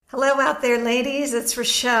Hello out there, ladies. It's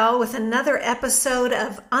Rochelle with another episode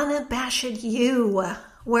of Unabashed You,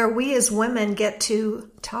 where we as women get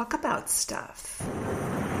to talk about stuff.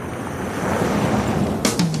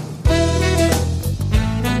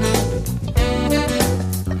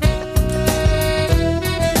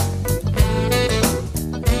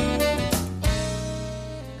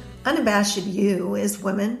 Unabashed You is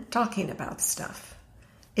women talking about stuff.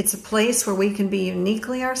 It's a place where we can be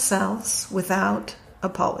uniquely ourselves without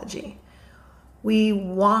apology. We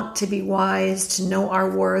want to be wise, to know our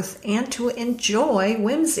worth, and to enjoy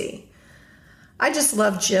whimsy. I just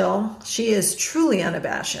love Jill. She is truly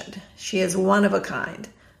unabashed. She is one of a kind.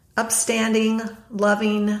 Upstanding,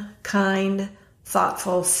 loving, kind,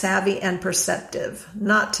 thoughtful, savvy, and perceptive,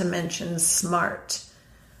 not to mention smart.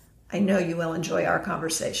 I know you will enjoy our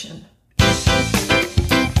conversation.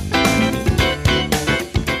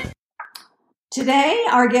 Today,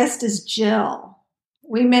 our guest is Jill.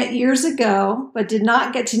 We met years ago, but did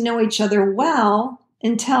not get to know each other well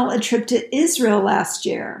until a trip to Israel last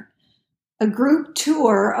year. A group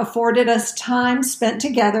tour afforded us time spent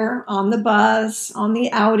together on the bus, on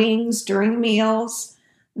the outings, during meals.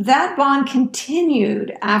 That bond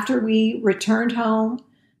continued after we returned home,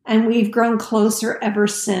 and we've grown closer ever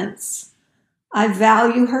since. I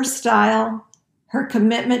value her style, her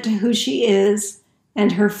commitment to who she is,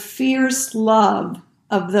 and her fierce love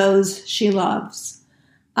of those she loves.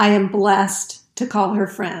 I am blessed to call her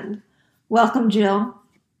friend. Welcome, Jill.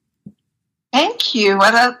 Thank you.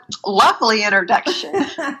 What a lovely introduction.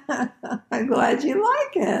 I'm glad you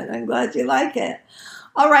like it.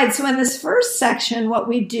 All right. So in this first section, what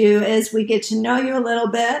we do is we get to know you a little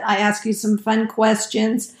bit. I ask you some fun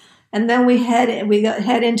questions, and then we head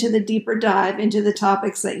into the deeper dive into the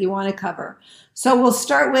topics that you want to cover. So we'll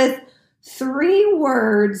start with 3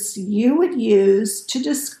 words you would use to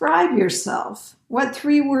describe yourself. What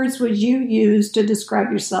 3 words would you use to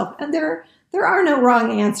describe yourself? And there are no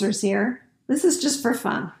wrong answers here. This is just for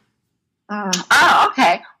fun. Oh,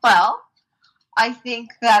 okay. Well, I think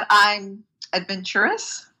that I'm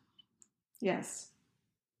adventurous. Yes.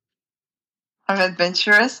 I'm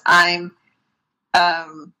adventurous. I'm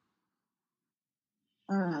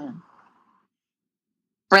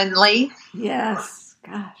friendly. Yes.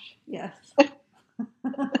 Gosh, yes.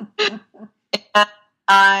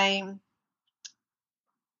 And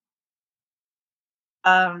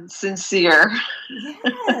I'm sincere.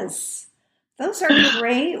 Yes. Those are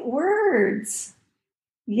great words.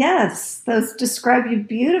 Yes, those describe you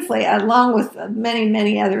beautifully, along with many,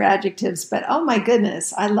 many other adjectives. But oh my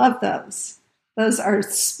goodness, I love those. Those are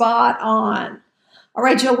spot on. All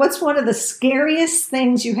right, Jill, what's one of the scariest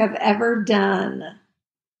things you have ever done?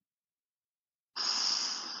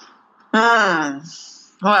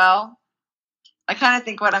 Well, I kind of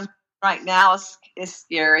think what I'm right now is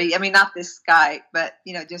scary. I mean, not this Skype, but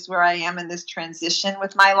just where I am in this transition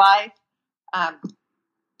with my life. But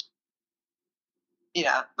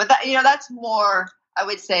that's more, I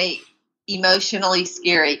would say, emotionally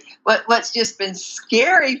scary. What's just been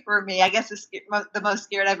scary for me, I guess, the most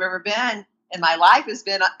scared I've ever been in my life has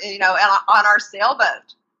been, on our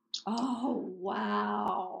sailboat. Oh,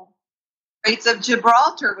 wow. Straits of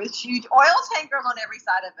Gibraltar with huge oil tankers on every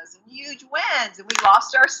side of us and huge winds, and we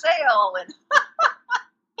lost our sail. And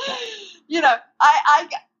I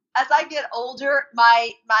as I get older, my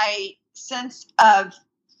sense of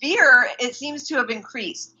fear, it seems to have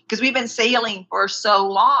increased because we've been sailing for so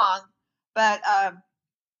long. But I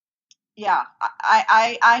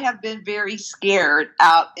have been very scared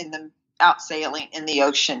out sailing in the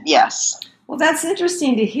ocean. Yes. Well, that's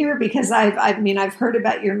interesting to hear because I've heard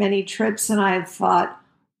about your many trips and I've thought,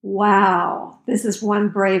 wow, this is one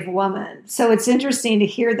brave woman. So it's interesting to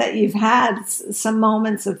hear that you've had some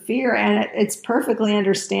moments of fear, and it's perfectly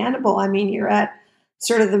understandable. I mean, you're at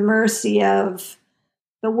sort of the mercy of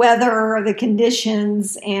the weather or the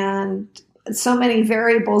conditions and so many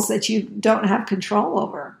variables that you don't have control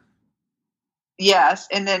over. Yes.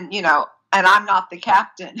 And then, and I'm not the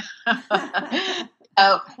captain.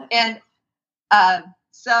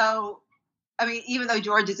 So, I mean, even though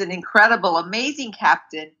George is an incredible, amazing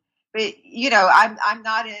captain, but I'm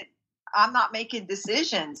not making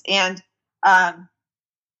decisions. And,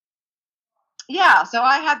 so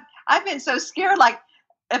I've been so scared, like,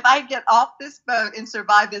 if I get off this boat and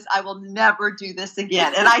survive this, I will never do this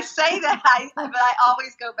again. And I say that, but I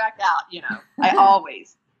always go back out, I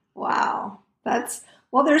always. Wow.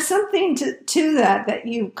 There's something to that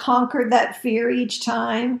you conquered that fear each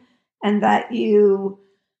time, and that you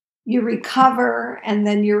recover, and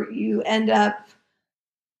then you end up,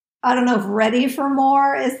 I don't know if ready for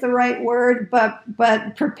more is the right word,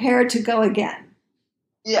 but prepared to go again.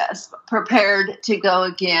 yes, prepared to go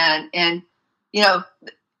again. And,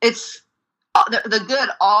 it's the good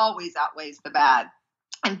always outweighs the bad.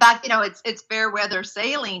 In fact, it's fair weather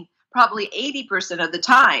sailing probably 80% of the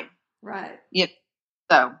time. Right. Yeah.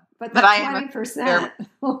 So, but I am 20%.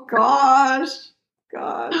 Oh gosh.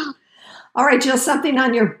 All right, Jill, something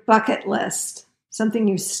on your bucket list, something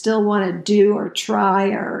you still want to do or try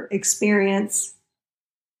or experience.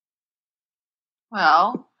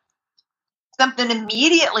 Well, something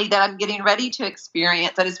immediately that I'm getting ready to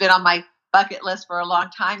experience that has been on my bucket list for a long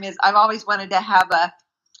time is I've always wanted to have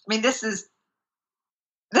this is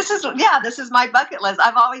my bucket list.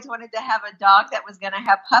 I've always wanted to have a dog that was going to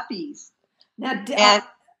have puppies. Now,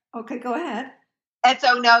 okay, go ahead. And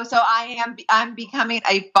so I'm becoming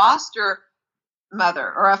a foster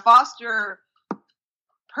mother or a foster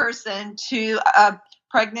person to a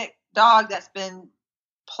pregnant dog that's been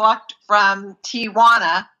plucked from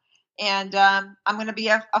Tijuana, and I'm going to be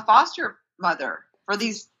a foster mother for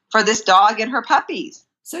this dog and her puppies.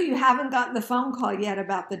 So you haven't gotten the phone call yet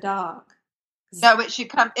about the dog? No, it should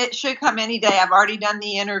come. It should come any day. I've already done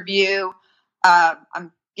the interview.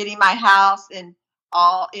 I'm getting my house and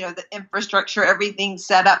all the infrastructure, everything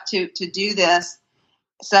set up to do this.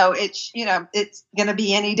 So it's going to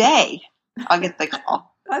be any day. I'll get the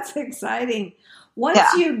call. That's exciting. Once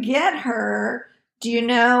you get her, do you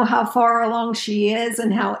know how far along she is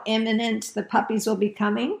and how imminent the puppies will be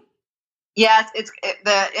coming? Yes, it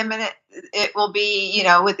will be,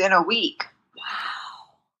 within a week.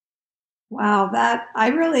 Wow, that I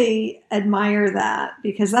really admire that,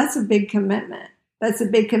 because that's a big commitment.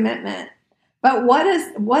 But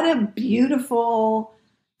what a beautiful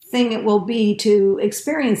thing it will be to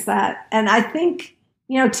experience that. And I think,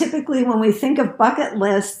 typically when we think of bucket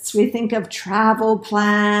lists, we think of travel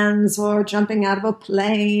plans or jumping out of a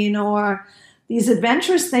plane or these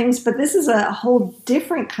adventurous things, but this is a whole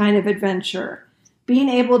different kind of adventure. Being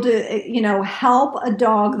able to, help a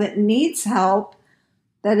dog that needs help,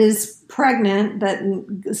 that is pregnant, that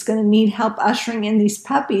is going to need help ushering in these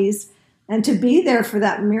puppies, and to be there for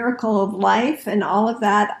that miracle of life and all of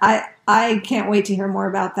that. I can't wait to hear more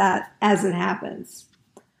about that as it happens.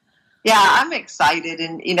 Yeah, I'm excited.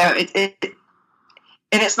 And, and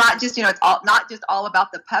it's not just, it's not just all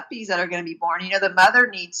about the puppies that are going to be born. The mother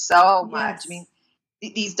needs so much. Yes.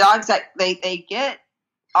 These dogs that they get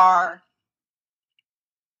are,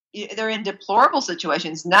 they're in deplorable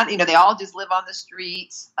situations. They all just live on the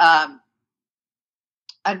streets,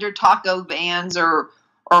 under taco vans or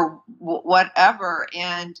whatever.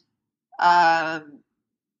 And,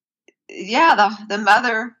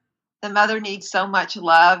 the mother needs so much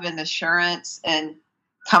love and assurance and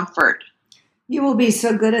comfort. You will be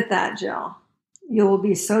so good at that, Jill. You will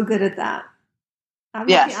be so good at that.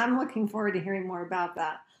 I'm looking forward to hearing more about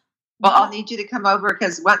that. Well, I'll need you to come over,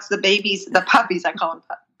 because once the puppies, I call them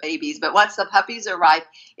babies, but once the puppies arrive,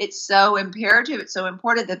 it's so imperative, it's so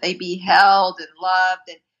important that they be held and loved.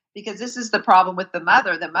 And because this is the problem with the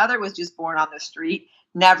mother. The mother was just born on the street,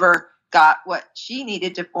 never got what she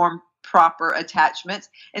needed to form proper attachments.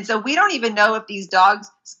 And so we don't even know if these dogs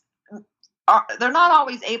they're not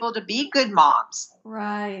always able to be good moms.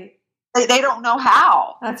 Right. They don't know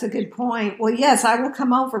how. That's a good point. Well, yes, I will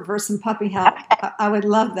come over for some puppy help. I would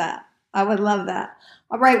love that.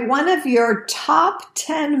 All right. One of your top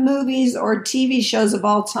 10 movies or TV shows of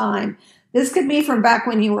all time. This could be from back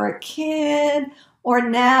when you were a kid or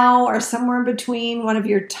now or somewhere in between. One of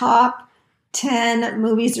your top 10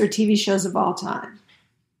 movies or TV shows of all time.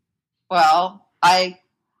 Well, I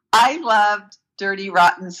loved Dirty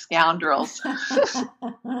Rotten Scoundrels. Love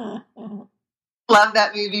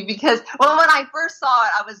that movie because, when I first saw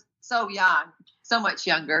it, I was so young, so much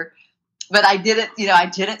younger, but I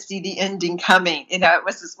didn't see the ending coming. It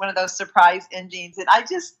was just one of those surprise endings, and I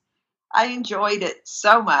enjoyed it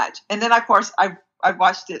so much. And then, of course, I've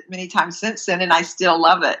watched it many times since then, and I still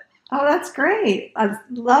love it. Oh, that's great. I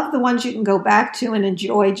love the ones you can go back to and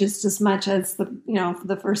enjoy just as much as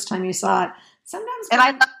the first time you saw it.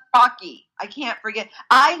 I love Rocky. I can't forget.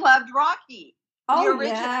 I loved Rocky. Oh,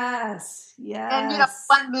 yes. And,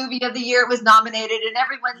 one movie of the year, it was nominated, and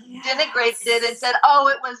everyone denigrated it and said, oh,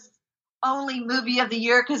 it was only movie of the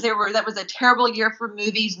year because that was a terrible year for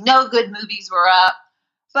movies. No good movies were up.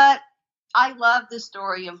 But I love the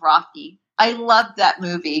story of Rocky. I loved that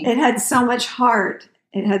movie. It had so much heart.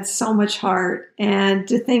 And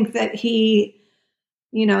to think that he,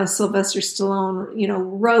 Sylvester Stallone,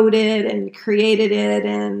 wrote it and created it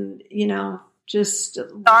and, just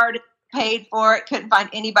started, paid for it, couldn't find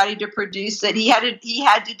anybody to produce it. He had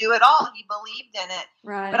to do it all. He believed in it.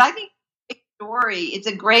 Right. But I think it's a story.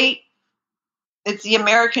 It's the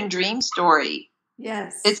American dream story.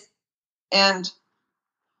 Yes. And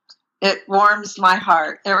it warms my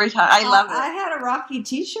heart every time. I love it. I had a Rocky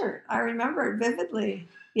T-shirt. I remember it vividly.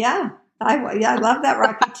 Yeah, I love that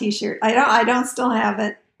Rocky T-shirt. I don't still have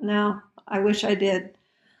it. No, I wish I did.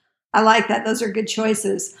 I like that. Those are good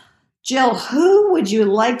choices. Jill, who would you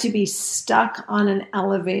like to be stuck on an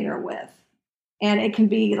elevator with? And it can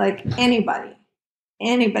be like anybody.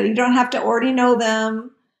 Anybody. You don't have to already know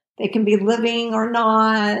them. They can be living or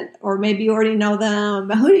not, or maybe you already know them.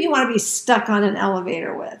 But who do you want to be stuck on an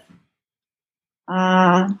elevator with?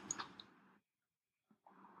 I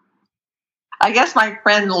guess my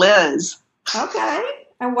friend Liz. Okay.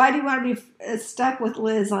 And why do you want to be stuck with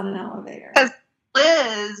Liz on an elevator? Because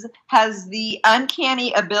Liz has the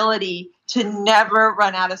uncanny ability to never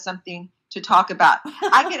run out of something to talk about.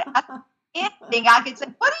 I could ask anything. I could say,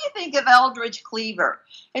 what do you think of Eldridge Cleaver?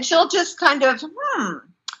 And she'll just kind of,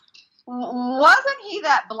 wasn't he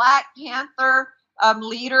that Black Panther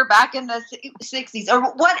leader back in the 60s? Or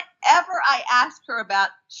whatever I ask her about,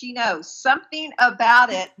 she knows something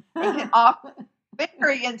about it and can offer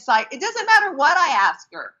very insight. It doesn't matter what I ask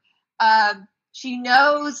her. She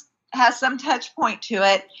knows, has some touch point to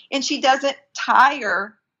it, and she doesn't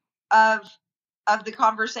tire of the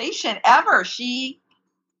conversation ever. She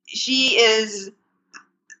is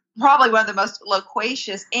probably one of the most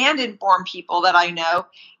loquacious and informed people that I know.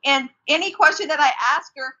 And any question that I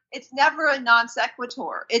ask her, it's never a non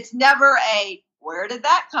sequitur. It's never a, where did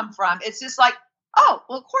that come from? It's just like, oh,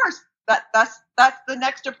 well, of course, that's the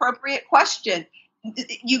next appropriate question.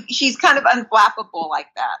 She's kind of unflappable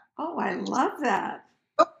like that. Oh, I love that.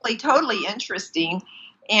 Totally interesting.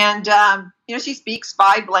 And, she speaks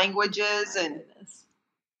 5 languages and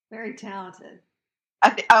very talented.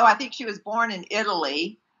 I think she was born in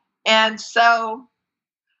Italy. And so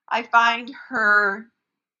I find her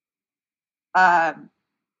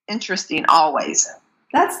interesting always.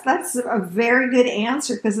 That's a very good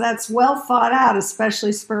answer because that's well thought out,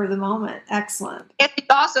 especially spur of the moment. Excellent. And she's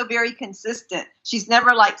also very consistent. She's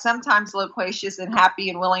never like sometimes loquacious and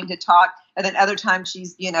happy and willing to talk, and then other times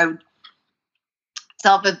she's,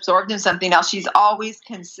 self-absorbed in something else. She's always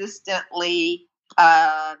consistently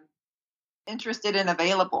interested and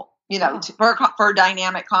available, for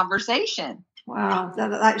dynamic conversation. Wow.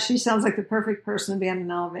 She sounds like the perfect person to be on an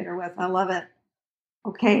elevator with. I love it.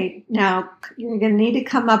 Okay. Now you're going to need to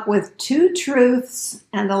come up with 2 truths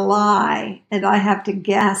and a lie, and I have to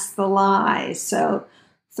guess the lie. So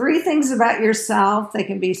 3 things about yourself. They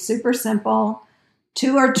can be super simple.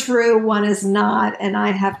 2 are true, 1 is not, and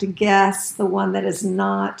I have to guess the one that is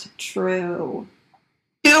not true.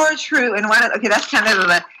 2 are true, and 1 is, okay, that's kind of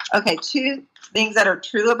 2 things that are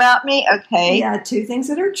true about me, okay. Yeah, 2 things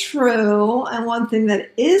that are true, and 1 thing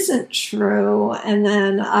that isn't true, and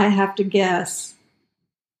then I have to guess.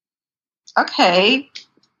 Okay.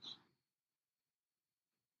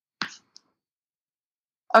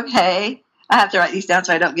 Okay. I have to write these down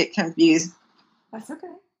so I don't get confused. That's okay.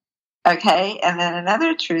 Okay, and then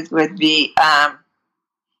another truth would be,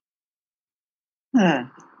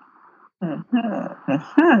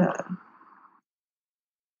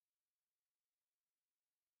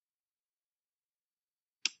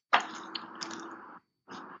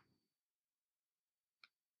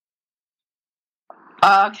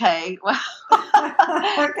 Okay, well.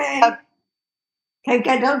 Okay.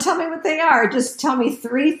 Okay, don't tell me what they are. Just tell me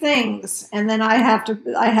 3 things, and then I have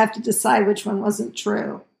to decide which one wasn't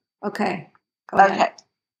true. Okay. Go ahead.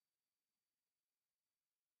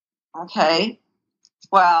 Okay.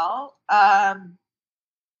 Well, I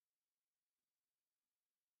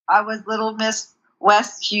was Little Miss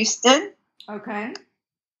West Houston. Okay.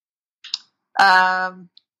 I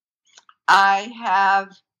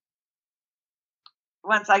have,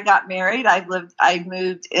 once I got married, I moved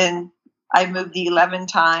 11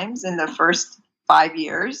 times in the first 5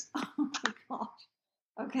 years. Oh my gosh.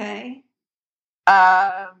 Okay.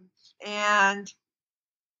 And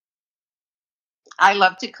I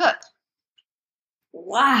love to cook.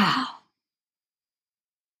 Wow.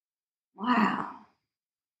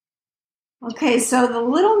 Okay, so the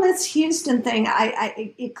Little Miss Houston thing,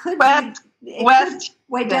 it could be West.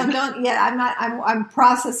 Wait, don't. Yeah, I'm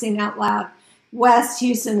processing out loud. West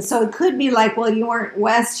Houston. So it could be like, well, you weren't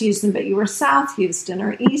West Houston, but you were South Houston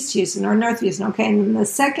or East Houston or North Houston. Okay, and then the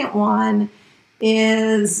second one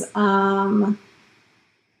is what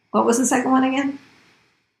was the second one again?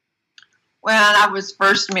 When I was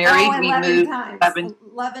first married, we moved times.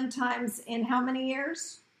 11 times in how many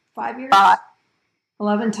years? 5 years?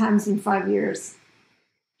 11 times in 5 years.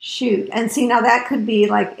 Shoot. And see, now that could be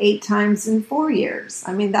like 8 times in 4 years.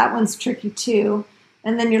 I mean, that one's tricky too.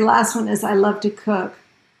 And then your last one is I love to cook.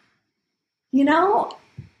 You know,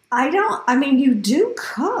 I mean, you do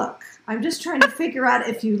cook. I'm just trying to figure out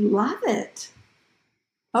if you love it.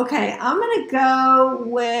 Okay, I'm going to go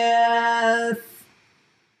with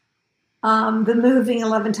the moving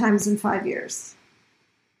 11 times in 5 years.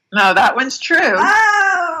 No, that one's true.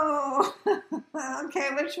 Oh! Okay,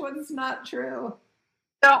 which one's not true?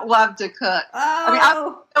 Don't love to cook. Oh! I mean,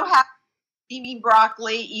 I'm so happy eating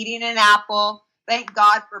broccoli, eating an apple. Thank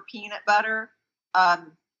God for peanut butter.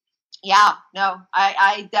 Yeah, no,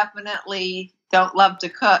 I definitely don't love to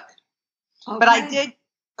cook. Okay. But I did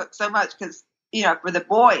cook so much because, for the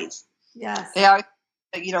boys. Yes. They always,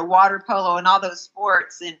 water polo and all those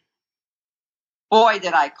sports. And boy,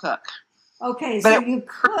 did I cook. Okay, so you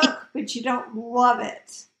cook, but you don't love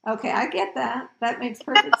it. Okay, I get that. That makes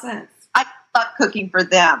perfect sense. I love cooking for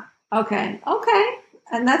them. Okay.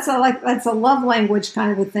 And that's a love language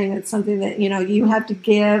kind of a thing. It's something that, you have to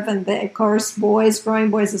give. And of course, growing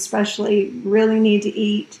boys especially, really need to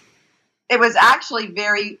eat. It was actually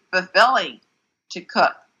very fulfilling to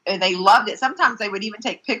cook. And they loved it. Sometimes they would even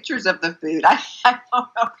take pictures of the food. I don't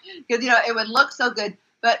know. Because, it would look so good.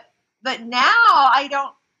 But now I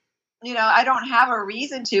don't have a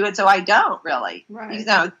reason to. And so I don't really. Right.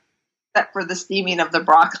 Except for the steaming of the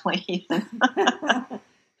broccoli.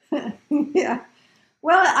 Yeah.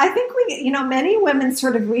 Well, I think many women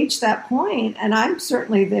sort of reach that point, and I'm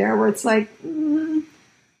certainly there, where it's like,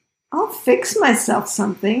 I'll fix myself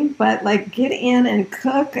something, but like get in and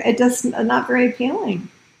cook, it does not very appealing.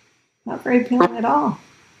 Not very appealing at all.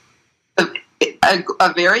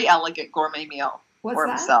 A very elegant gourmet meal for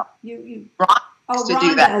himself.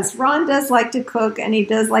 Ron does. Ron does like to cook, and he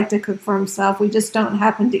does like to cook for himself. We just don't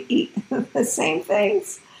happen to eat the same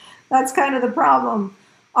things. That's kind of the problem.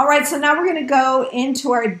 All right, so now we're going to go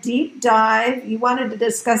into our deep dive. You wanted to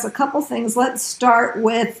discuss a couple things. Let's start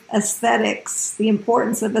with aesthetics, the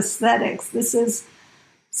importance of aesthetics. This is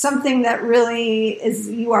something that really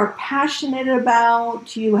you are passionate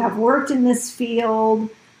about. You have worked in this field.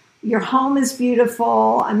 Your home is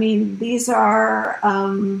beautiful. I mean, these are,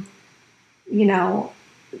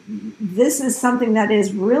 this is something that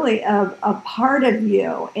is really a part of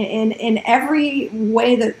you in every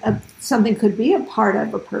way that something could be a part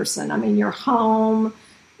of a person. I mean, your home,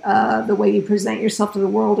 the way you present yourself to the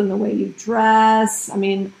world and the way you dress. I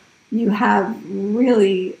mean, you have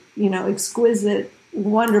really, exquisite,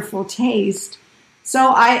 wonderful taste.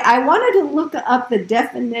 So I wanted to look up the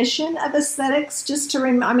definition of aesthetics just to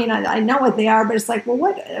I know what they are, but it's like,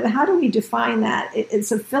 well, how do we define that?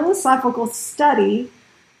 It's a philosophical study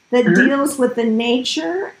that deals with the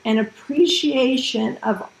nature and appreciation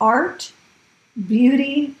of art,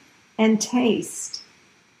 beauty, and taste.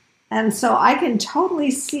 And so I can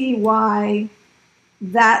totally see why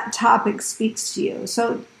that topic speaks to you.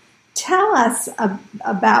 So tell us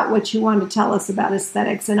about what you want to tell us about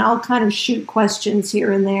aesthetics, and I'll kind of shoot questions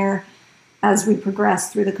here and there as we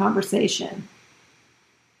progress through the conversation.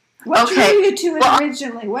 What drew you to it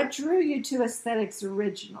originally? What drew you to aesthetics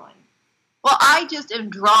originally? Well, I just am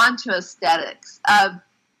drawn to aesthetics.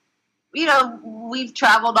 We've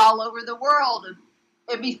traveled all over the world. And,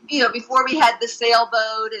 before we had the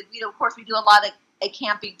sailboat, and, of course, we do a lot of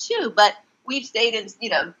camping too, but we've stayed in,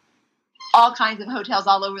 all kinds of hotels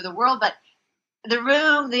all over the world. But the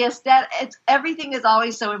room, the aesthetic, everything is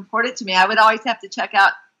always so important to me. I would always have to check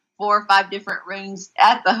out 4 or 5 different rooms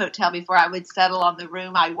at the hotel before I would settle on the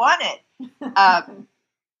room I wanted.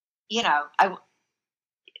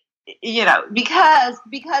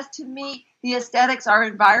 Because to me, the aesthetics, our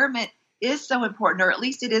environment is so important, or at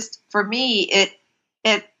least it is for me. It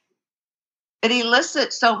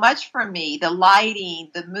elicits so much from me, the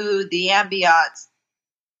lighting, the mood, the ambiance.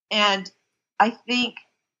 And I think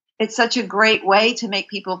it's such a great way to make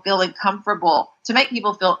people feel comfortable. And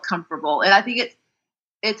I think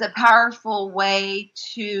it's a powerful way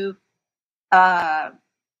to allow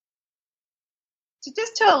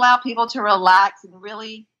people to relax and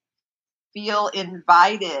really feel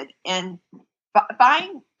invited, and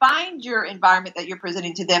find your environment that you're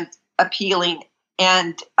presenting to them appealing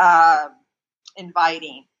and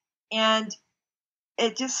inviting. And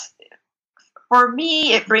it just, for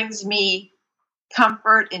me, it brings me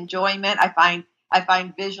comfort, enjoyment. I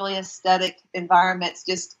find visually aesthetic environments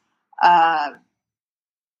just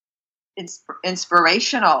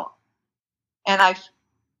inspirational, and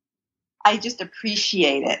I just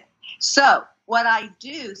appreciate it. So what I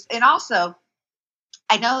do, and also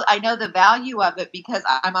I know the value of it because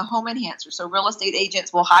I'm a home enhancer. So real estate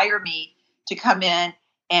agents will hire me to come in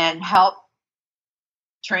and help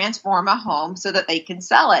transform a home so that they can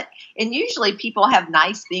sell it. And usually people have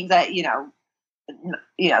nice things that,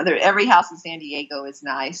 every house in San Diego is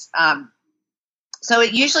nice. So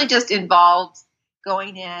it usually just involves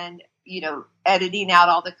going in, editing out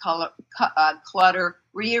all the clutter,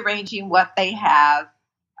 rearranging what they have,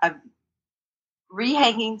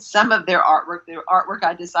 rehanging some of their artwork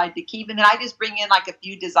I decide to keep. And then I just bring in like a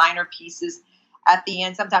few designer pieces at the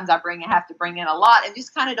end. Sometimes I have to bring in a lot, and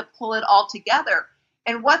just kind of to pull it all together.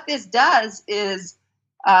 And what this does is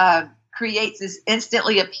creates this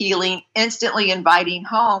instantly appealing, instantly inviting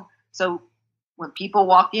home. So when people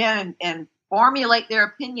walk in and formulate their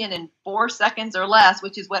opinion in 4 seconds or less,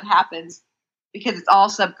 which is what happens because it's all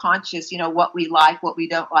subconscious, what we like, what we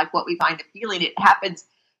don't like, what we find appealing, it happens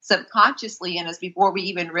subconsciously in us before we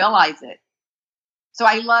even realize it. So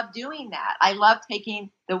I love doing that. I love taking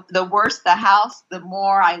the worse the house, the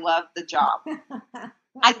more I love the job.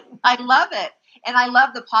 I love it. And I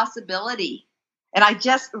love the possibility. And I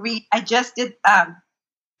just did, I'm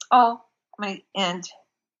going to end.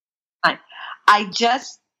 I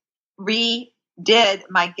just redid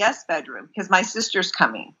my guest bedroom because my sister's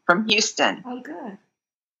coming from Houston. Oh, good.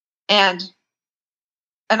 And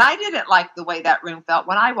I didn't like the way that room felt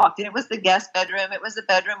when I walked in. It was the guest bedroom. It was the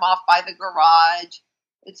bedroom off by the garage.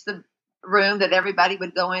 It's the room that everybody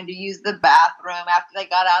would go in to use the bathroom after they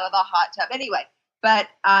got out of the hot tub. Anyway, but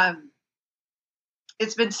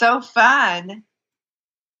it's been so fun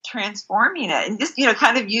transforming it and just,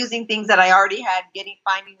 kind of using things that I already had,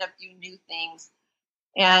 finding a few new things.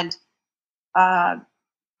 And I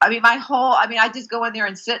just go in there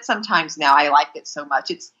and sit sometimes now. I like it so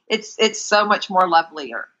much. It's so much more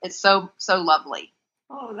lovelier. It's so lovely.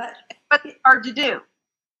 Oh, but it's hard to do.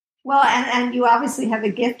 Well, and you obviously have a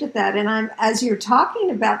gift at that. And as you're talking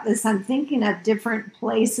about this, I'm thinking of different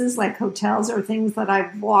places like hotels or things that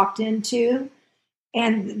I've walked into.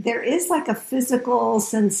 And there is like a physical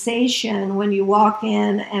sensation when you walk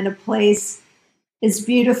in and a place is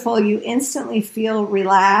beautiful. You instantly feel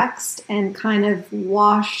relaxed and kind of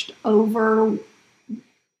washed over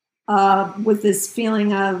with this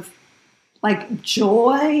feeling of like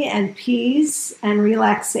joy and peace and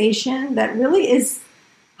relaxation that really is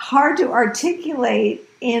hard to articulate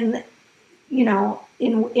in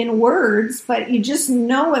words, but you just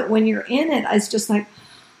know it when you're in it. It's just like,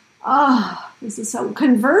 this is so.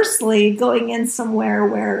 Conversely, going in somewhere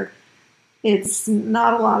where it's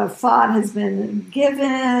not a lot of thought has been given,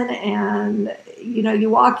 and you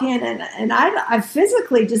walk in and I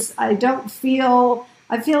physically I feel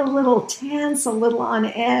a little tense, a little on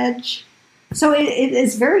edge. So it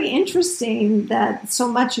is very interesting that so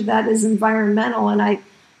much of that is environmental, and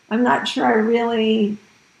I'm not sure I really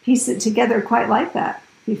piece it together quite like that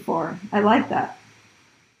before. I like that.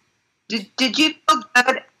 Did you feel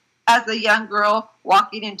good as a young girl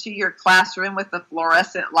walking into your classroom with the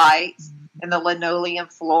fluorescent lights and the linoleum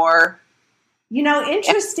floor?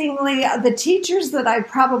 Interestingly, the teachers that I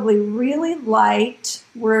probably really liked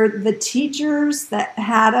were the teachers that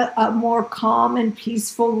had a more calm and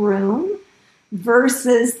peaceful room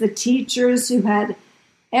versus the teachers who had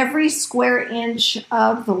every square inch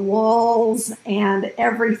of the walls and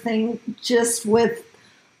everything just with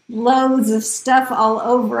loads of stuff all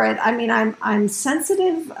over it. I mean, I'm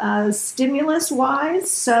sensitive stimulus-wise,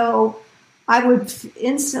 so I would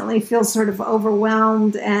instantly feel sort of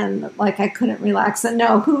overwhelmed and like I couldn't relax. And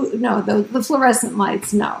the fluorescent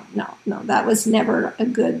lights, no, that was never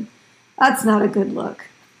that's not a good look.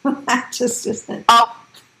 That just isn't. Oh,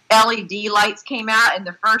 LED lights came out in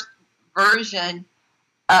the first version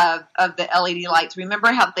of the LED lights.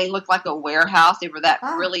 Remember how they looked like a warehouse? They were that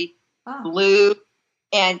really blue.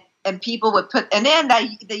 And people would and then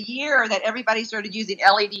the year that everybody started using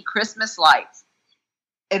LED Christmas lights,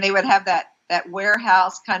 and they would have that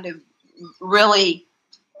warehouse kind of really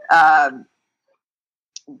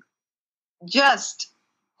just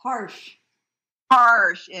harsh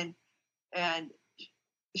and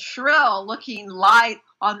shrill looking light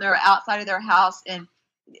on their outside of their house. And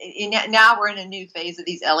now we're in a new phase of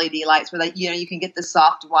these LED lights where you can get the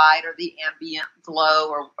soft white or the ambient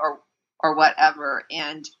glow or whatever.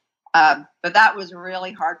 And but that was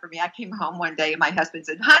really hard for me. I came home one day and my husband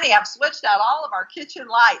said, "Honey, I've switched out all of our kitchen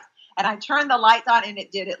lights." And I turned the lights on, and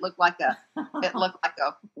it looked like a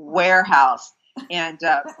warehouse. And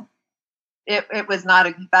that was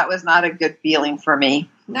not a good feeling for me.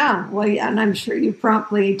 No, well, yeah, and I'm sure you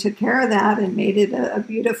promptly took care of that and made it a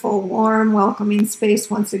beautiful, warm, welcoming space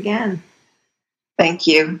once again. Thank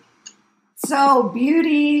you. So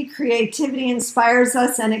beauty, creativity inspires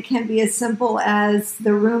us, and it can be as simple as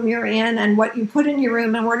the room you're in and what you put in your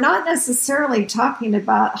room. And we're not necessarily talking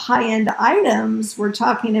about high-end items. We're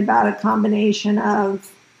talking about a combination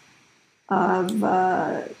of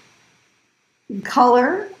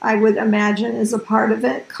Color, I would imagine, is a part of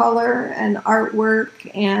it. Color and artwork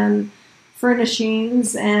and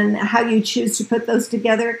furnishings and how you choose to put those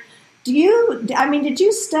together. Did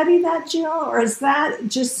you study that, Jill? Or is that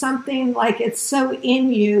just something like it's so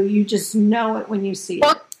in you, you just know it when you see it?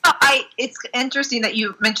 Well, it's interesting that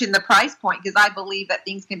you mentioned the price point, because I believe that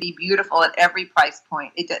things can be beautiful at every price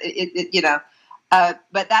point.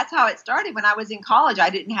 But that's how it started. When I was in college, I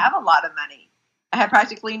didn't have a lot of money. I had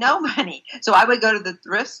practically no money. So I would go to the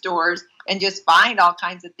thrift stores and just find all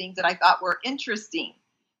kinds of things that I thought were interesting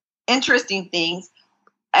things.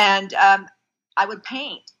 And I would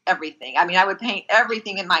paint everything. I would paint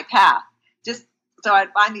everything in my path. Just so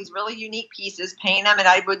I'd find these really unique pieces, paint them, and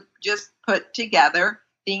I would just put together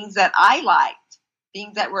things that I liked,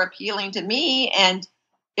 things that were appealing to me. And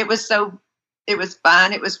it was fun.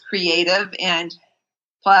 It was creative. And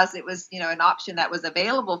plus it was, an option that was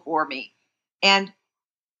available for me. And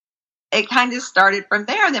it kind of started from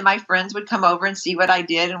there. And then my friends would come over and see what I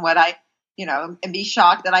did and and be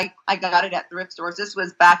shocked that I got it at thrift stores. This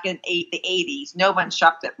was back in the 80s. No one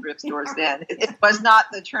shopped at thrift stores then. It was not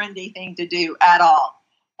the trendy thing to do at all.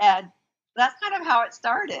 And that's kind of how it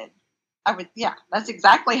started. That's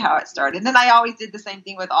exactly how it started. And then I always did the same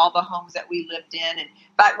thing with all the homes that we lived in. And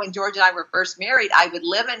back when George and I were first married, I would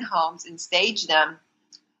live in homes and stage them.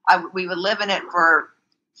 We would live in it for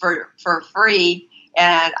free,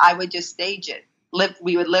 and I would just stage it.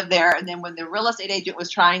 We would live there, and then when the real estate agent was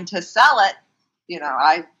trying to sell it,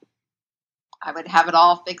 I would have it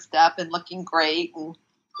all fixed up and looking great, and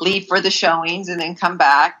leave for the showings, and then come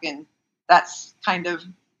back, and that's kind of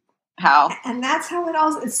how. And that's how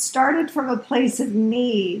it started, from a place of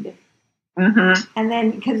need, mm-hmm.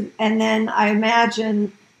 and then I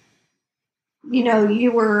imagine,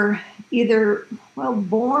 you were either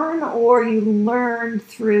born or you learned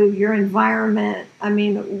through your environment.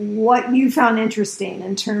 What you found interesting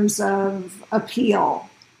in terms of appeal,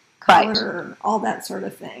 color, right, all that sort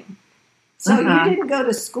of thing. So you didn't go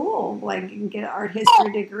to school, like you can get an art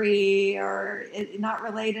history degree, or not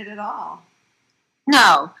related at all?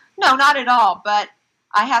 No, not at all. But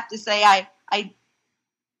I have to say, I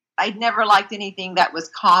never liked anything that was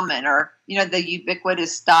common, or, the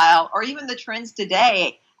ubiquitous style, or even the trends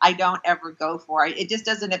today. I don't ever go for it. It just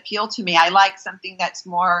doesn't appeal to me. I like something that's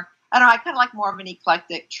more, I kind of like more of an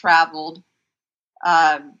eclectic, traveled,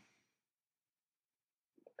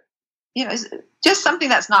 just something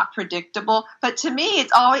that's not predictable. But to me,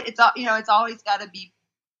 it's always got to be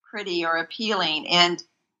pretty or appealing. And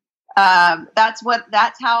that's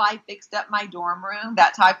how I fixed up my dorm room.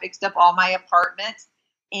 That's how I fixed up all my apartments.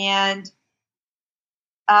 And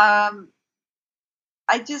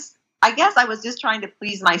I guess I was just trying to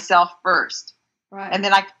please myself first. Right. And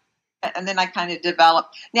then I kind of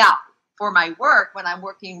developed. Now, for my work, when I'm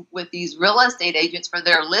working with these real estate agents for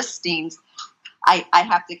their listings, I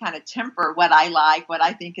have to kind of temper what I like, what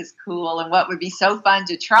I think is cool, and what would be so fun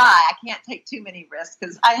to try. I can't take too many risks,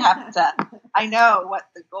 because I know what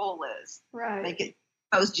the goal is. Right. Make it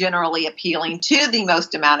most generally appealing to the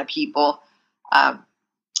most amount of people.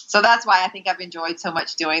 So that's why I think I've enjoyed so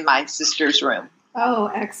much doing my sister's room. Oh,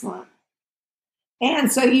 excellent.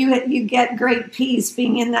 And so you get great peace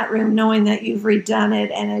being in that room, knowing that you've redone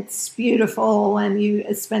it and it's beautiful, and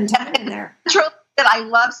you spend time in there. That I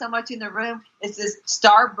love so much in the room is this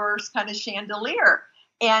starburst kind of chandelier.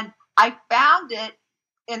 And I found it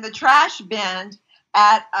in the trash bin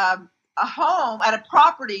at a home, at a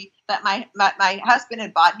property that my husband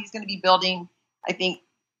had bought. He's going to be building, I think,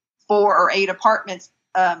 4 or 8 apartments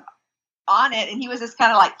on it, and he was just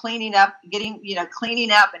kind of like cleaning up and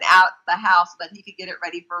out the house so that he could get it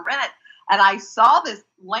ready for rent. And I saw this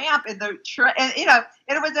lamp in the and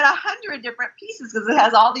it was in 100 different pieces, because it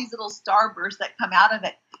has all these little starbursts that come out of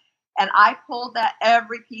it. And I pulled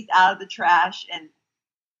every piece out of the trash and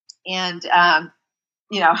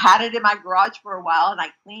had it in my garage for a while, and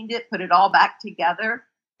I cleaned it, put it all back together,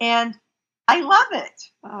 and I love it.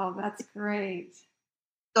 Oh, that's great.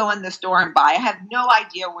 Go in the store and buy. I have no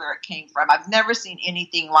idea where it came from. I've never seen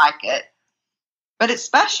anything like it, but it's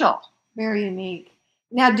special. Very unique.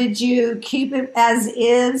 Now, did you keep it as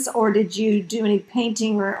is, or did you do any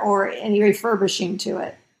painting or any refurbishing to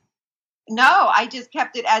it? No, I just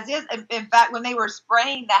kept it as is. In fact, when they were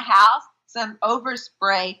spraying the house, some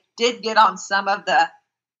overspray did get on some of the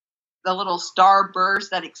little starbursts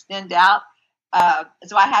that extend out.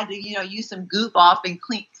 So I had to, use some goop off and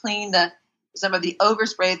clean some of the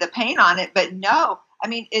overspray, the paint on it. But no,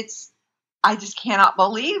 I just cannot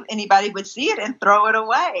believe anybody would see it and throw it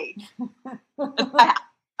away.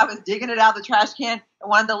 I was digging it out of the trash can, and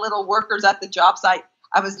one of the little workers at the job site,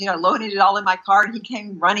 I was, loading it all in my car, and he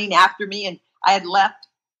came running after me, and I had left,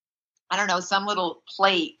 I don't know, some little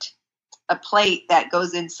plate, a plate that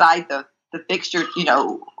goes inside the fixture,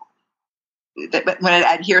 that when it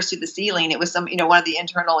adheres to the ceiling, it was some, one of the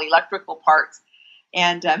internal electrical parts.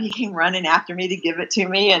 And he came running after me to give it to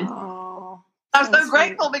me. And I was so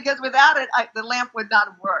grateful because without it, the lamp would not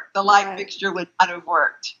have worked. The light fixture would not have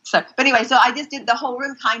worked. So, but anyway, so I just did the whole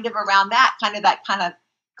room kind of around that kind of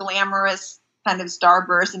glamorous kind of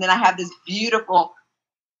starburst. And then I have this beautiful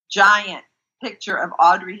giant picture of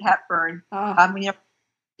Audrey Hepburn,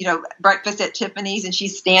 breakfast at Tiffany's, and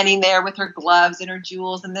she's standing there with her gloves and her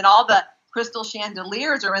jewels. And then all the crystal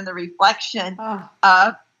chandeliers are in the reflection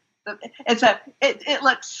of it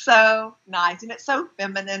looks so nice, and it's so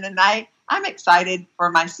feminine, and I'm excited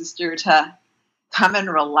for my sister to come and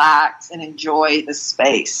relax and enjoy the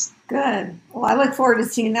space. Good. Well, I look forward to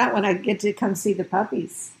seeing that when I get to come see the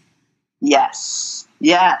puppies. Yes.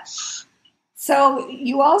 So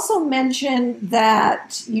you also mentioned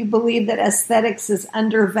that you believe that aesthetics is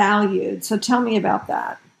undervalued. So tell me about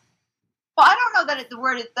that. Well, I don't know that the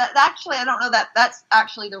word is that. Actually, I don't know that that's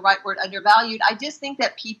actually the right word, undervalued. I just think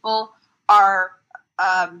that people are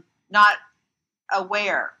not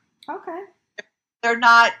aware. Okay. They're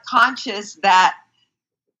not conscious that,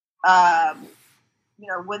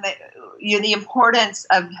 when the importance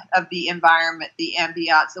of the environment, the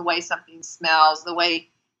ambiance, the way something smells, the way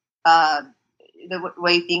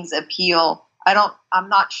things appeal. I'm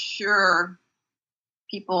not sure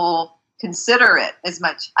people consider it as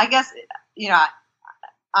much. I guess,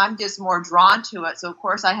 I'm just more drawn to it. So of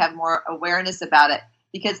course I have more awareness about it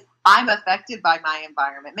because I'm affected by my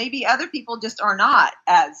environment. Maybe other people just are not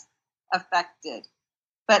as affected.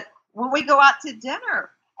 But when we go out to dinner,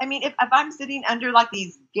 I mean, if I'm sitting under like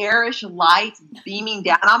these garish lights beaming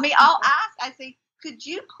down on me, I'll ask, I say, could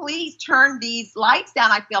you please turn these lights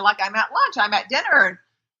down? I feel like I'm at lunch, I'm at dinner.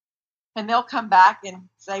 And they'll come back and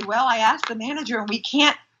say, well, I asked the manager and we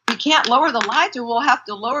can't lower the lights or we'll have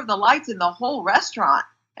to lower the lights in the whole restaurant.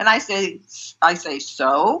 And I say,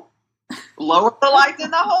 so lower the lights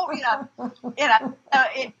in the whole,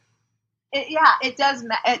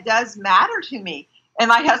 it does matter to me. And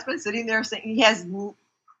my husband's sitting there saying he has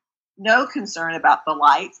no concern about the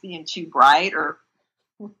lights being too bright or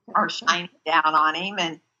shining down on him.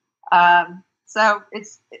 And so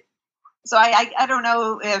I don't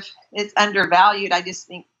know if it's undervalued. I just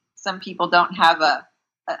think some people don't have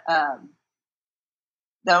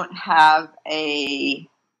a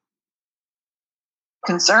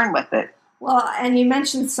concern with it. Well, and you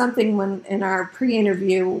mentioned something when in our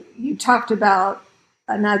pre-interview you talked about,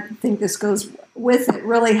 and I think this goes with it,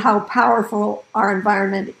 really how powerful our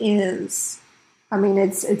environment is. I mean,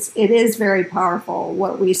 it is very powerful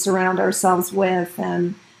what we surround ourselves with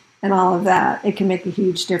and all of that. It can make a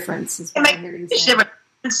huge difference. Is what I'm hearing you say.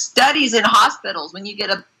 Studies in hospitals, when you get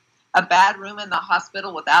a bad room in the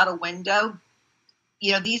hospital without a window,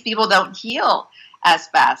 these people don't heal as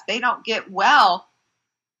fast. They don't get well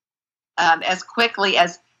as quickly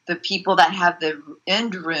as the people that have the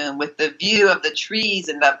end room with the view of the trees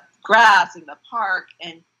and the grass and the park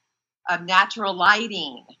and natural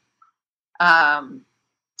lighting. And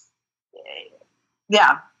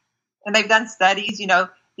they've done studies, the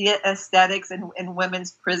aesthetics in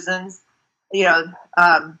women's prisons. I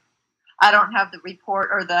don't have the report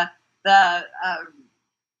or the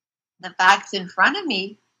facts in front of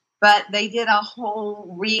me, but they did a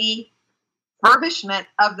whole refurbishment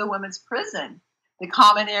of the women's prison, the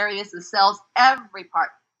common areas, the cells, every part.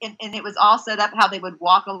 And it was all set up how they would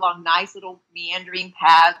walk along nice little meandering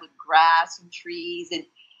paths with grass and trees,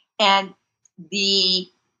 and the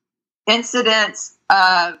incidents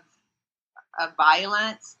of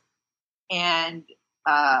violence and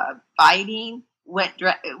fighting went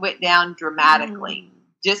down dramatically,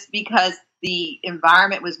 just because the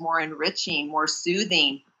environment was more enriching, more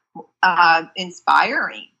soothing,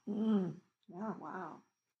 inspiring. Oh, wow!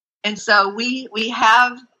 And so we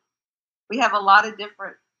have a lot of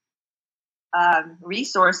different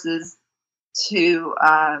resources to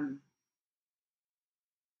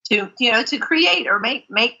create or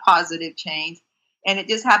make positive change, and it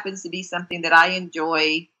just happens to be something that I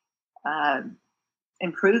enjoy.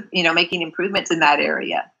 Making improvements in that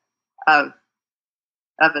area of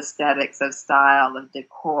aesthetics, of style, of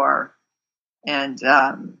decor, and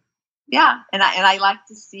I like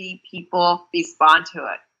to see people respond to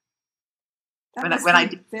it. When I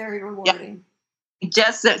do, very rewarding. Yeah.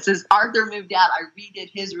 Just since Arthur moved out, I redid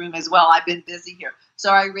his room as well. I've been busy here,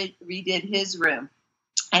 so I redid his room,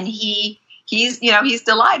 and he's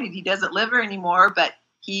delighted. He doesn't live here anymore, but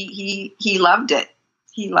he loved it.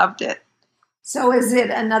 He loved it. So is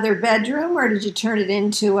it another bedroom, or did you turn it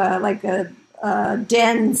into a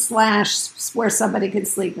den / where somebody could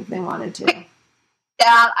sleep if they wanted to.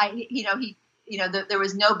 Yeah, there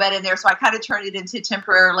was no bed in there, so I kind of turned it into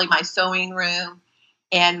temporarily my sewing room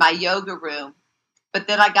and my yoga room. But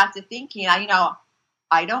then I got to thinking, I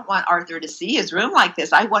don't want Arthur to see his room like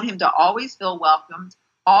this. I want him to always feel welcomed,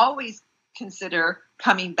 always consider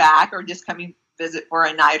coming back or just coming visit for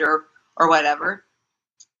a night or whatever.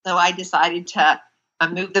 So I decided to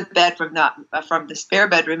move the bed from the spare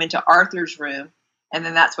bedroom into Arthur's room. And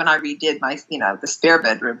then that's when I redid my, the spare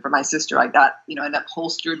bedroom for my sister. I got, an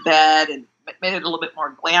upholstered bed and made it a little bit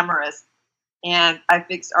more glamorous. And I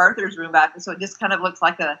fixed Arthur's room back. And so it just kind of looks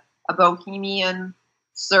like a bohemian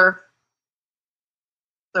surf,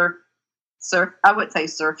 I would say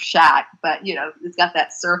surf shack, but it's got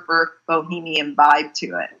that surfer bohemian vibe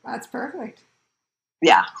to it. That's perfect.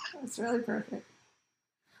 Yeah. That's really perfect.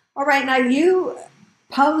 All right. Now you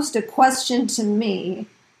posed a question to me,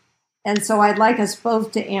 and so I'd like us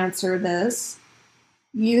both to answer this.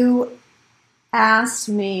 You asked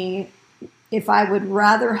me if I would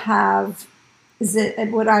rather have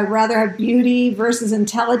would I rather have beauty versus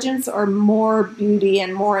intelligence or more beauty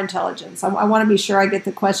and more intelligence? I want to be sure I get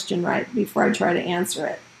the question right before I try to answer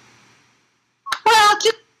it. Well,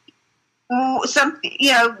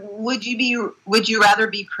 would you rather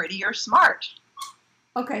be pretty or smart?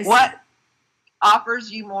 Okay. What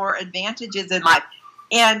offers you more advantages in life?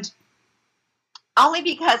 And only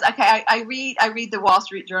because, I read the Wall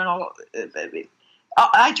Street Journal.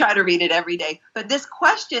 I try to read it every day. But this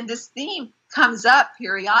theme comes up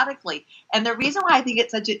periodically. And the reason why I think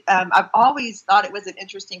it's I've always thought it was an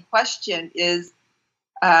interesting question is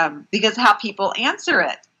because how people answer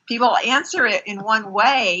it. People answer it in one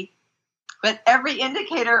way, but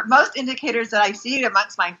most indicators that I see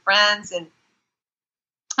amongst my friends and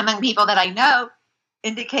among people that I know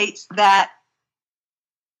indicates that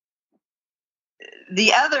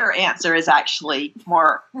the other answer is actually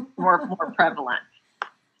more prevalent.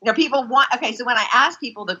 People so when I ask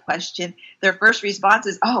people the question, their first response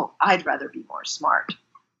is, "Oh, I'd rather be more smart."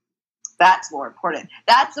 That's more important.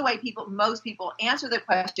 That's the way most people answer the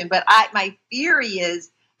question. But my theory is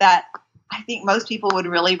that I think most people would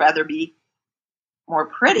really rather be more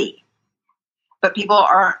pretty, but people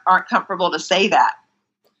aren't comfortable to say that.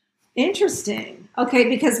 Interesting. Okay,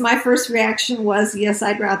 because my first reaction was, yes,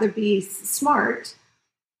 I'd rather be smart.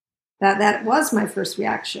 That was my first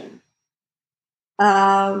reaction.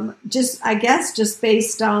 Just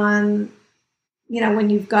based on, when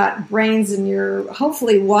you've got brains and you're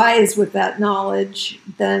hopefully wise with that knowledge,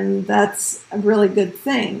 then that's a really good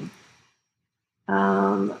thing.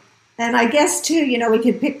 And I guess too, we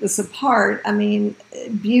could pick this apart. I mean,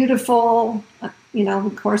 beautiful,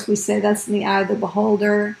 of course we say that's in the eye of the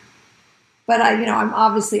beholder, but I'm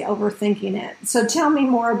obviously overthinking it. So tell me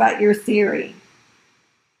more about your theory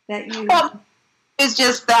that you. Well, it's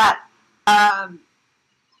just that,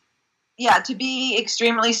 to be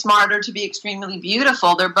extremely smart or to be extremely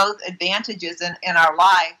beautiful, they're both advantages in our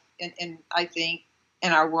life, and I think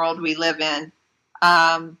in our world we live in.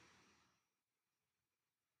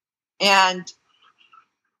 And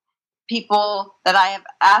people that I have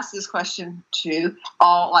asked this question to,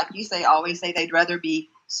 all, like you say, always say they'd rather be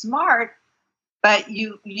smart, but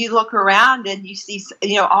you look around and you see,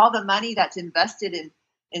 all the money that's invested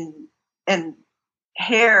in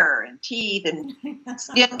hair and teeth and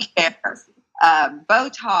skincare,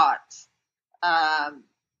 Botox,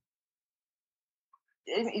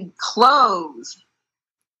 clothes,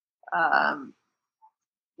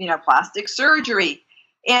 plastic surgery,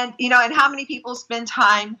 and how many people spend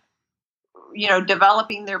time,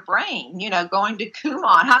 developing their brain, going to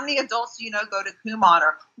Kumon. How many adults go to Kumon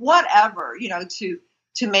or whatever, to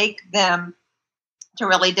make them to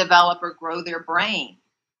really develop or grow their brain.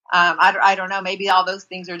 I don't know. Maybe all those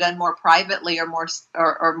things are done more privately or more,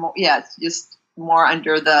 it's just more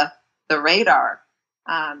under the radar.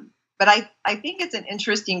 But I think it's an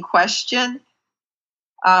interesting question.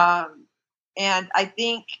 And I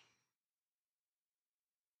think,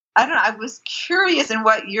 I don't know, I was curious in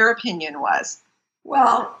what your opinion was.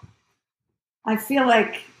 Well, I feel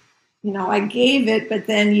like, I gave it, but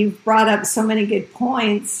then you've brought up so many good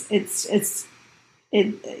points.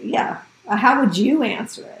 How would you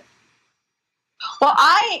answer it? Well,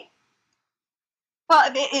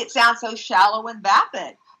 it sounds so shallow and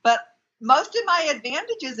vapid, but most of my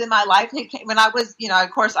advantages in my life came when I was,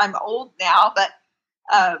 of course I'm old now, but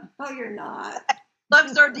oh, you're not.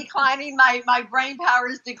 Limbs are declining. My brain power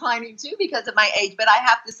is declining too because of my age. But I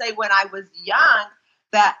have to say, when I was young,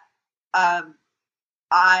 that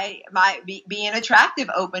being attractive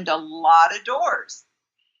opened a lot of doors.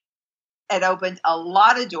 it opens a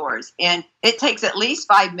lot of doors, and it takes at least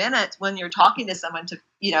 5 minutes when you're talking to someone to,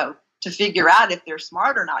 to figure out if they're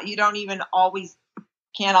smart or not. You don't even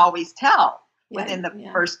can't always tell within the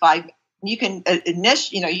first 5 minutes. You can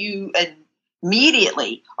you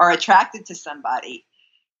immediately are attracted to somebody.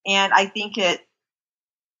 And I think I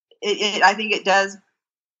think it does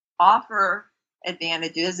offer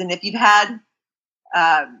advantages. And if you've had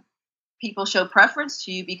people show preference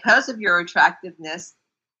to you because of your attractiveness,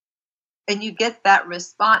 and you get that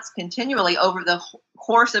response continually over the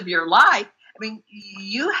course of your life, I mean,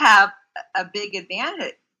 you have a big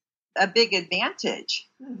advantage.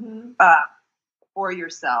 Mm-hmm. For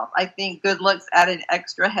yourself. I think good looks add an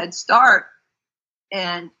extra head start,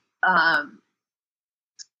 and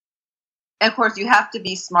of course you have to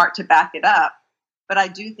be smart to back it up. But I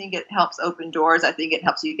do think it helps open doors. I think it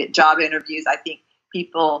helps you get job interviews. I think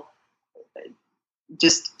people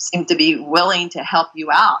just seem to be willing to help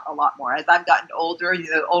you out a lot more. As I've gotten older,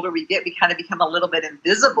 the older we get, we kind of become a little bit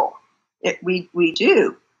invisible. We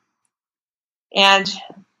do. And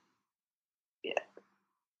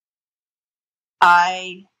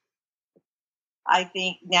I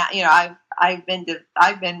think now, I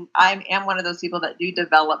am one of those people that do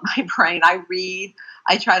develop my brain. I read,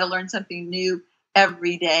 I try to learn something new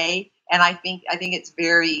every day. And I think it's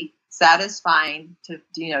very satisfying to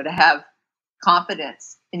have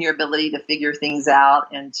confidence in your ability to figure things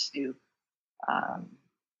out and to, I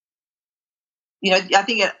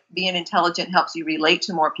think being intelligent helps you relate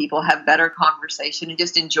to more people, have better conversation, and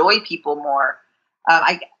just enjoy people more.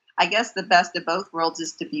 I guess the best of both worlds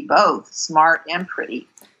is to be both smart and pretty.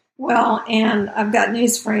 Well, and I've got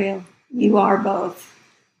news for you. You are both.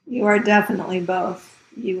 You are definitely both.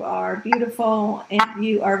 You are beautiful and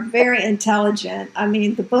you are very intelligent. I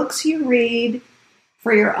mean, the books you read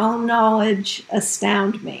for your own knowledge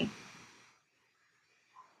astound me.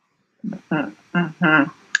 Mm-hmm.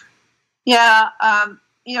 Yeah.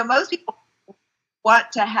 Most people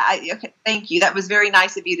want to have, okay, thank you. That was very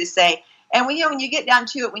nice of you to say. And when you get down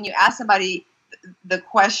to it, when you ask somebody the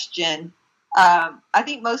question, I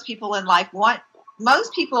think most people in life want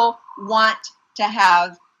to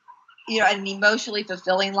have, an emotionally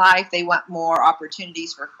fulfilling life. They want more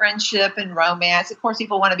opportunities for friendship and romance. Of course,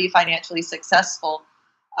 people want to be financially successful.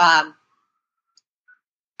 I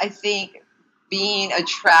think being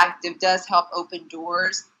attractive does help open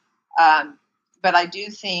doors. But I do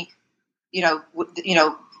think,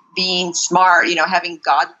 being smart, having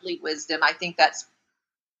godly wisdom, I think that's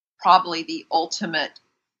probably the ultimate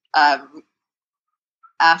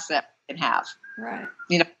asset we can have. Right.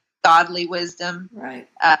 Godly wisdom. Right.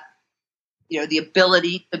 The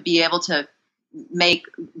ability to be able to make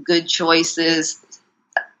good choices,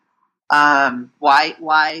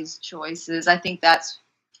 wise choices. I think that's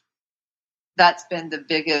been the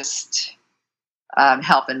biggest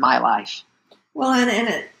help in my life. Well,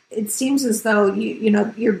 and it seems as though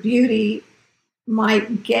your beauty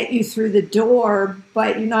might get you through the door,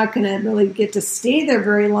 but you're not going to really get to stay there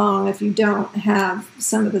very long if you don't have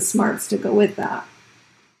some of the smarts to go with that.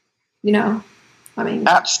 I mean,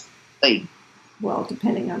 absolutely. Well,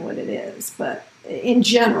 depending on what it is, but in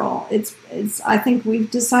general, it's. I think we've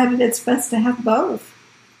decided it's best to have both.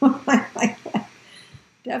 Definitely.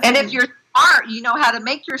 And if you're smart, you know how to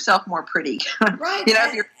make yourself more pretty. Right.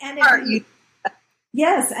 If you're smart,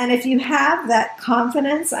 yes, and if you have that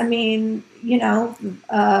confidence, I mean,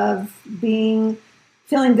 of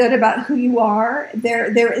feeling good about who you are,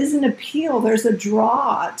 there is an appeal. There's a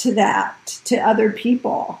draw to that to other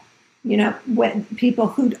people. When people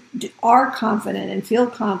who are confident and feel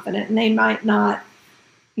confident, and they might not,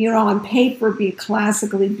 on paper be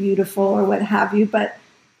classically beautiful or what have you, but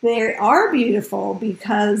they are beautiful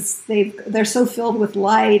because they're so filled with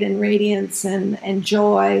light and radiance and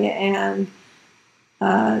joy, and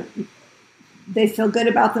they feel good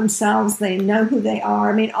about themselves. They know who they are.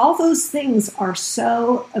 I mean, all those things are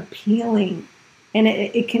so appealing, and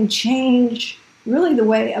it can change really the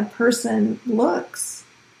way a person looks.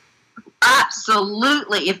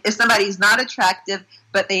 Absolutely. If somebody's not attractive,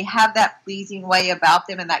 but they have that pleasing way about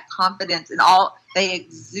them and that confidence and all, they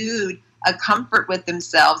exude a comfort with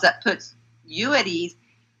themselves that puts you at ease,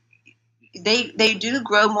 they do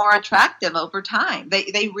grow more attractive over time.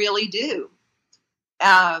 They really do.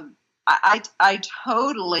 I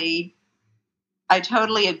totally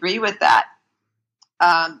agree with that.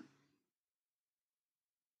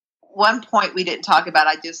 One point we didn't talk about,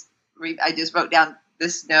 I just wrote down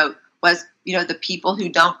this note, was, the people who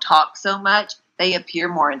don't talk so much, they appear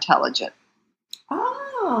more intelligent.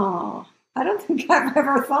 Oh, I don't think I've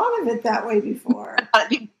ever thought of it that way before.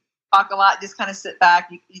 People talk a lot, just kind of sit back.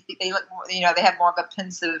 You think they look more, they have more of a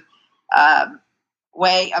pensive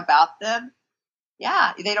way about them,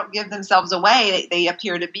 yeah, they don't give themselves away. They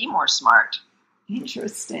appear to be more smart.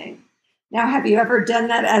 Interesting. Now, have you ever done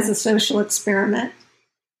that as a social experiment?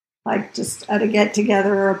 Like just at a get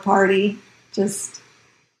together or a party? Just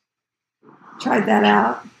tried that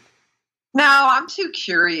out? No, I'm too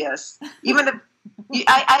curious. Even if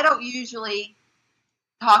I don't usually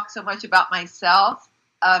talk so much about myself,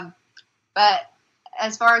 but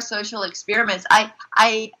as far as social experiments,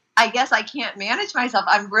 I guess I can't manage myself.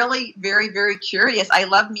 I'm really very, very curious. I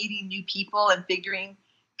love meeting new people and figuring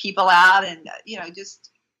people out, and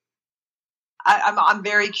just I'm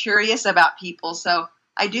very curious about people. So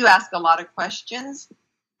I do ask a lot of questions.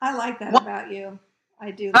 I like that about you.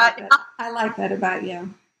 I do like that. I like that about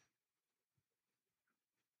you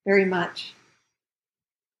very much.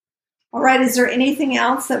 All right. Is there anything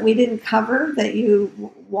else that we didn't cover that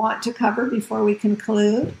you want to cover before we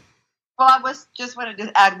conclude? Well, I just wanted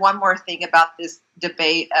to add one more thing about this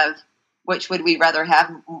debate of which would we rather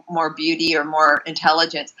have, more beauty or more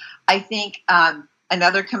intelligence. I think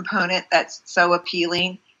another component that's so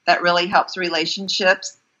appealing that really helps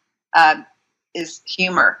relationships is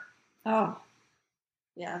humor. Oh,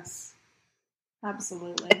 yes,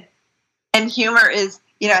 absolutely. And humor is,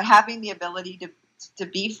 having the ability to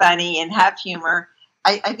be funny and have humor.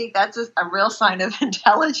 I think that's a real sign of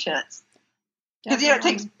intelligence. Because it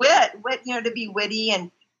takes wit, to be witty and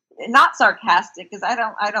not sarcastic. Because I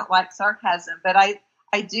don't like sarcasm, but I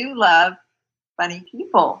do love funny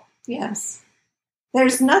people. Yes, there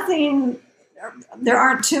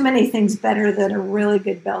aren't too many things better than a really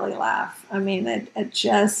good belly laugh. I mean, it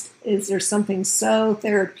just is. There's something so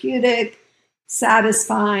therapeutic,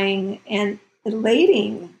 satisfying, and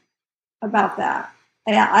elating about that.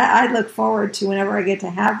 I look forward to whenever I get to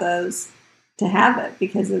have those, to have it,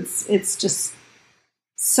 because it's just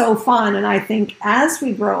so fun. And I think as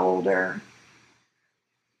we grow older,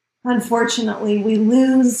 unfortunately, we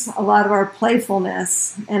lose a lot of our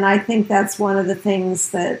playfulness. And I think that's one of the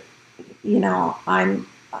things that, I'm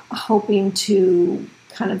hoping to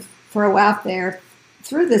kind of throw out there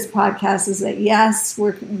through this podcast is that, yes,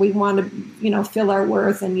 we want to, feel our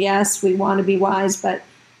worth, and yes, we want to be wise, but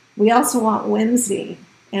we also want whimsy.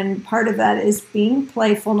 And part of that is being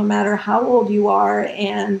playful no matter how old you are.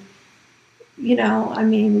 And,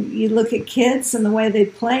 you look at kids and the way they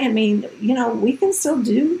play. We can still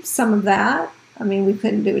do some of that. We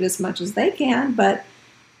couldn't do it as much as they can, but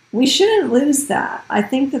we shouldn't lose that. I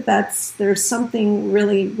think there's something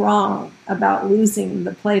really wrong about losing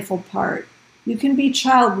the playful part. You can be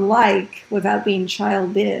childlike without being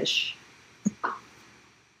childish.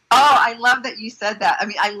 Oh, I love that you said that.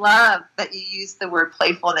 I love that you used the word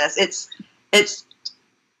playfulness. It's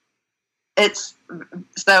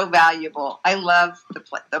so valuable. I love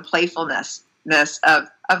the playfulness of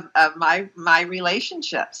my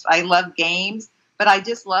relationships. I love games, but I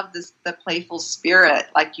just love the playful spirit,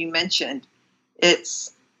 like you mentioned.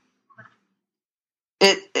 It's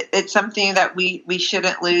something that we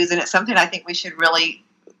shouldn't lose, and it's something I think we should really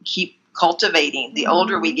keep cultivating. The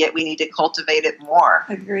older we get, we need to cultivate it more.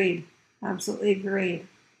 Agreed. Absolutely agreed.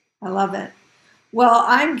 I love it. Well,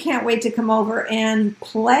 I can't wait to come over and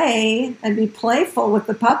play and be playful with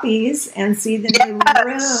the puppies and see the new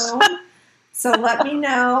room. So let me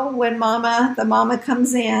know when the mama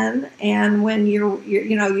comes in, and when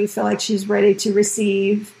you feel like she's ready to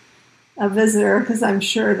receive a visitor, because I'm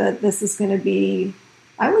sure that this is going to be,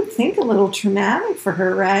 I would think, a little traumatic for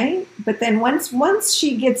her, right? But then once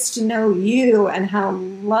she gets to know you and how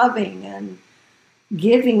loving and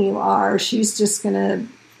giving you are, she's just going to,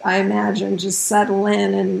 I imagine, just settle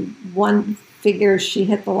in, and one figures she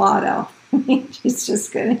hit the lotto. She's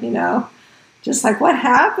just going to, just like, what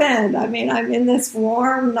happened? I'm in this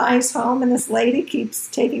warm, nice home, and this lady keeps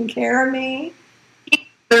taking care of me.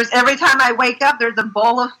 Every time I wake up, there's a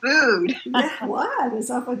bowl of food. Yeah, what is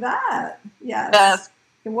up with that? Yes.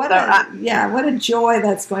 What a joy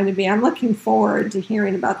that's going to be. I'm looking forward to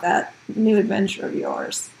hearing about that new adventure of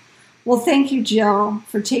yours. Well, thank you, Jill,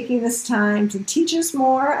 for taking this time to teach us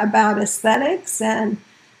more about aesthetics and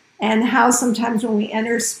how sometimes when we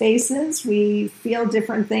enter spaces, we feel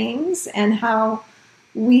different things, and how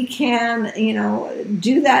we can,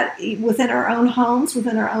 do that within our own homes,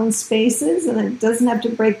 within our own spaces, and it doesn't have to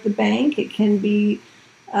break the bank. It can be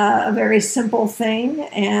a very simple thing,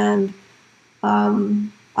 and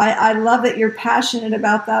I love that you're passionate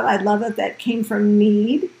about that. I love that came from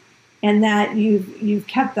need, and that you've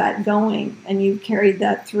kept that going, and you've carried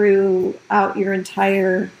that throughout your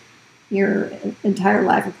entire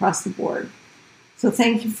life across the board. So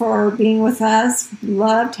thank you for being with us.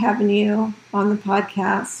 Loved having you on the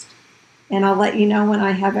podcast. and I'll let you know when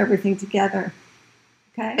I have everything together.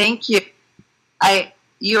 Okay? Thank you.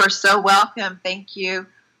 You are so welcome. Thank you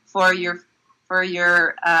for your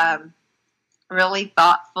really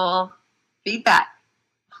thoughtful feedback.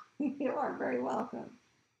 You are very welcome.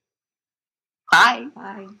 Bye.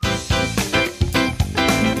 Bye.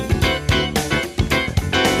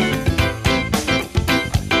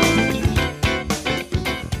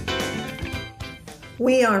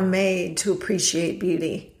 We are made to appreciate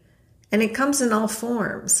beauty, and it comes in all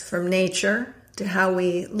forms, from nature to how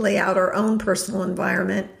we lay out our own personal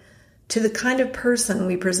environment, to the kind of person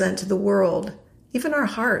we present to the world, even our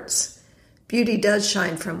hearts. Beauty does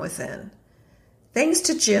shine from within. Thanks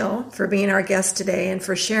to Jill for being our guest today and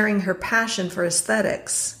for sharing her passion for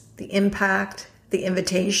aesthetics, the impact, the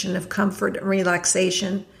invitation of comfort and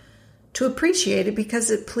relaxation, to appreciate it because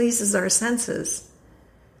it pleases our senses.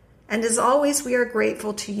 And as always, we are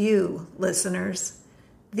grateful to you, listeners.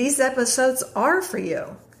 These episodes are for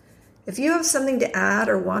you. If you have something to add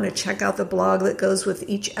or want to check out the blog that goes with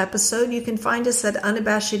each episode, you can find us at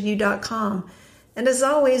unabashedyou.com. And as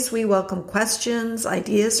always, we welcome questions,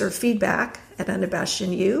 ideas, or feedback at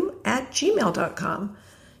unabashedyou@gmail.com.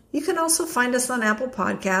 You can also find us on Apple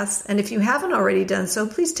Podcasts, and if you haven't already done so,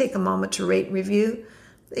 please take a moment to rate and review.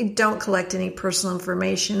 They don't collect any personal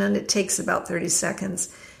information, and it takes about 30 seconds.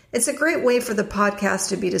 It's a great way for the podcast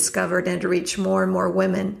to be discovered and to reach more and more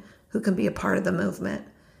women who can be a part of the movement.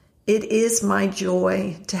 It is my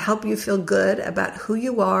joy to help you feel good about who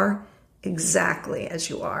you are exactly as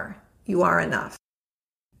you are. You are enough.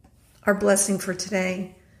 Our blessing for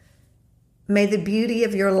today: may the beauty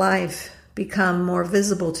of your life become more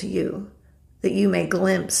visible to you, that you may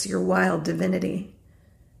glimpse your wild divinity.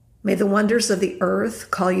 May the wonders of the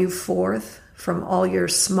earth call you forth from all your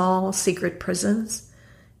small secret prisons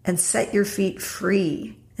and set your feet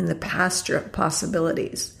free in the pasture of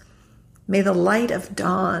possibilities. May the light of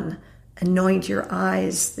dawn anoint your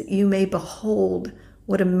eyes that you may behold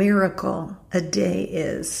what a miracle a day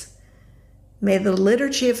is. May the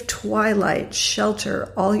liturgy of twilight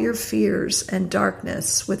shelter all your fears and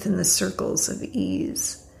darkness within the circles of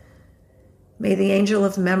ease. May the angel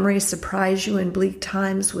of memory surprise you in bleak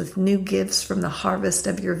times with new gifts from the harvest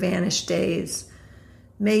of your vanished days.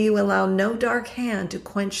 May you allow no dark hand to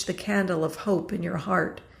quench the candle of hope in your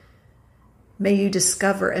heart. May you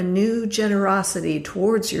discover a new generosity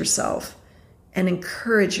towards yourself and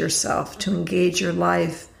encourage yourself to engage your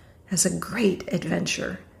life as a great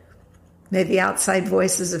adventure. May the outside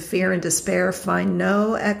voices of fear and despair find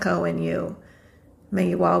no echo in you. May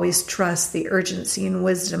you always trust the urgency and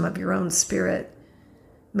wisdom of your own spirit.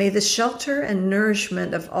 May the shelter and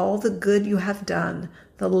nourishment of all the good you have done,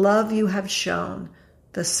 the love you have shown,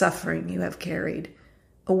 the suffering you have carried,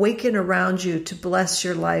 awaken around you to bless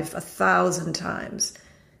your life 1,000 times.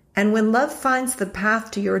 And when love finds the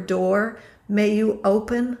path to your door, may you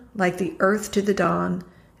open like the earth to the dawn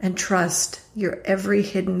and trust your every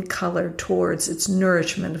hidden color towards its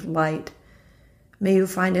nourishment of light. May you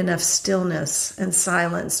find enough stillness and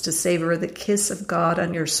silence to savor the kiss of God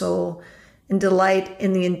on your soul and delight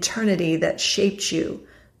in the eternity that shaped you,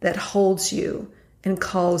 that holds you and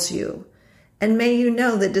calls you. And may you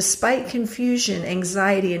know that despite confusion,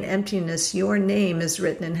 anxiety, and emptiness, your name is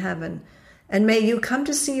written in heaven. And may you come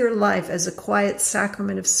to see your life as a quiet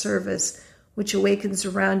sacrament of service, which awakens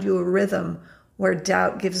around you a rhythm where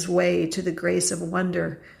doubt gives way to the grace of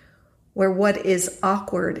wonder, where what is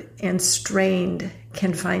awkward and strained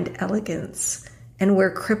can find elegance, and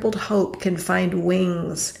where crippled hope can find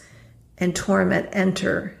wings, and torment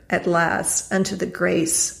enter at last unto the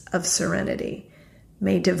grace of serenity.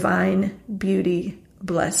 May divine beauty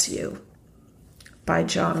bless you. By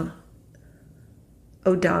John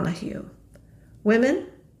O'Donohue. Women,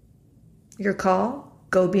 your call,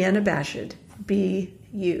 go be unabashed. Be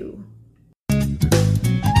you.